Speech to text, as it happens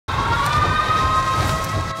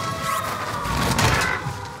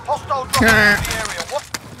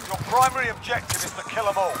Your primary objective is to kill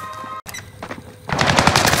them all.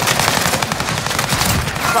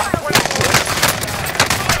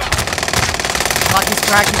 Fuck,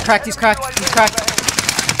 he's cracked.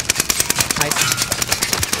 Nice.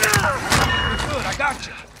 Good, I got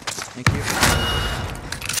you. Thank you.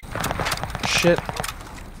 Shit.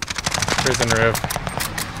 Prison roof.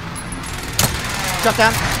 Jump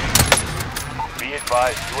down. Be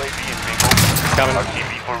advised, UAV is being Coming.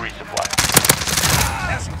 RTB for resupply.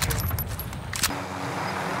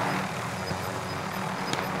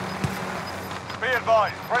 Be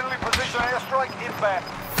advised, friendly precision airstrike inbound.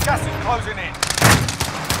 Gas is closing in.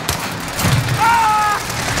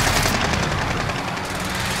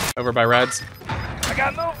 Over by Reds. I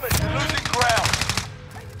got movement. You're losing ground.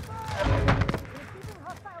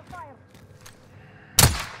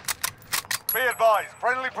 Be advised,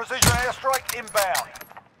 friendly precision airstrike inbound.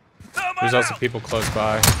 There's also people close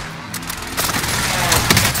by.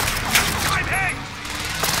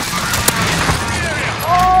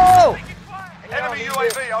 Oh! Enemy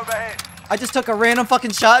UAV overhead. I just took a random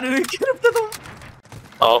fucking shot and it get up to the.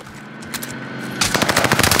 Oh.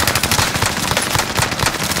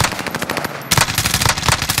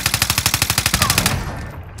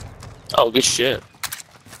 Oh, good shit.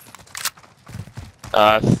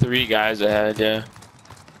 3 guys ahead, yeah.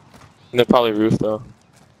 They're probably roof though.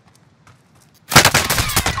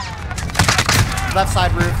 Left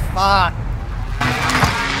side roof. Fuck.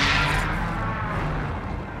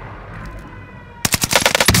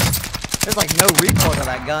 There's like no recoil to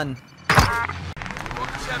that gun.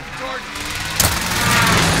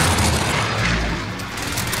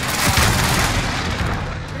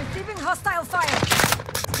 Receiving hostile fire.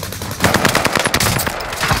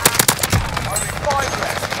 Only 5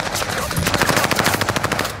 left.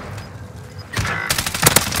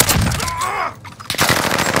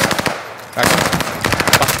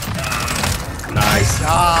 Nice.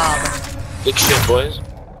 Job. Good shit, boys.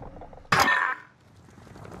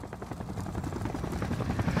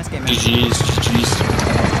 Nice game, man. GG's.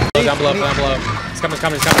 Down below. It's coming. To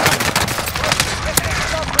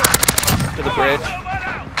the bridge.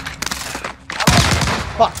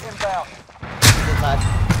 Fuck. Inbound. Good lad.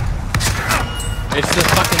 It's the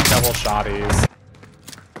fucking double shotties.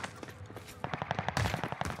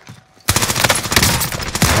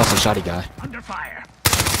 That's a shoddy guy. Under fire.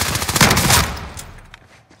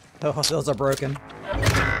 Oh, those are broken.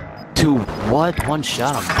 2 what? 1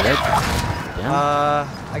 shot, I'm dead. Yeah.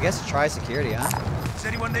 I guess try security, huh? Does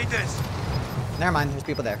anyone need this? Never mind, there's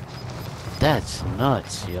people there. That's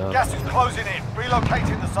nuts, yo. Gas is closing in.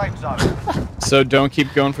 Relocating the safe zone. So don't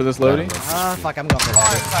keep going for this loading. Fuck, I'm going for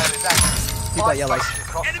Fire it. sale is active. Keep that yellows.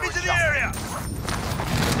 Enemies in the area.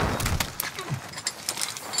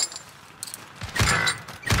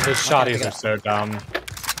 Those shotties are so dumb.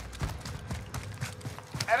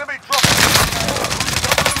 Enemy dropping.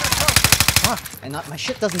 Fuck, and my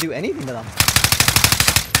shit doesn't do anything to them.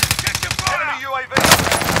 Enemy UAV.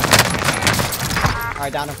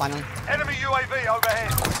 Alright, down and finally. Enemy UAV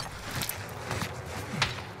overhead.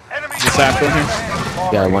 Enemy Just after him.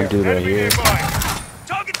 Yeah, 1 dude right here.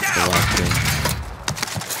 Target The down. last thing.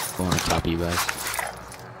 Going on top of you guys.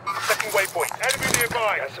 Second waypoint. Enemy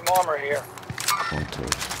nearby. Got some armor here. Going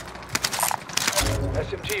towards.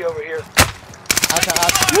 SMG over here. Out.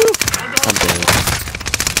 I'm dead.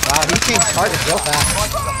 Wow, he changed targets real fast.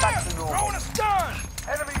 Throwing a stun.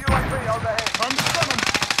 Enemy UAV overhead.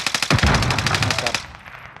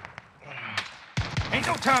 Ain't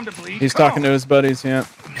no time to bleed. He's talking to his buddies, yeah.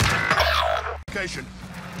 Location.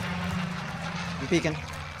 I'm peeking.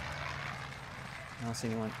 I don't see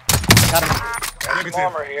anyone. Got him. Got some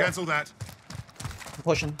armor here. Cancel that. I'm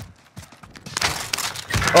pushing.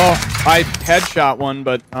 Oh, I headshot one,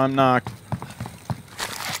 but I'm knocked.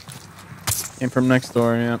 Came from next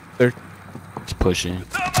door, yeah. They're He's pushing.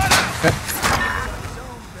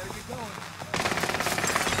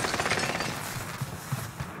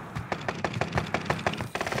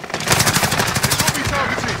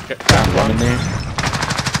 got One in there.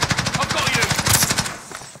 I've got you.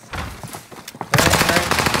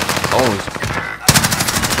 Oh,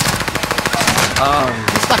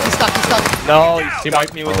 He's stuck. No, he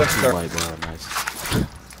wiped me with a he's stir. white, bro. Nice.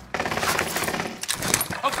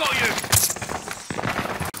 I've got you.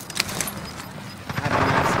 I don't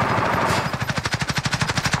know.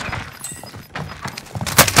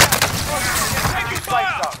 Taking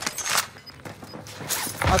fire.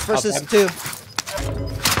 Us versus 2.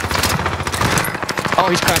 Oh,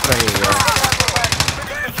 he's cracked right here, yo.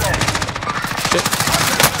 Shit.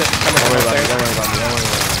 Don't worry about me.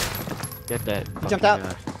 Get that. Jumped out.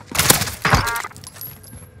 Guy.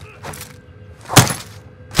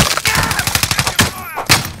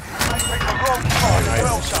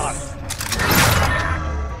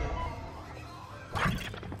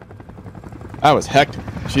 That was hectic.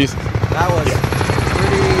 Jesus. That was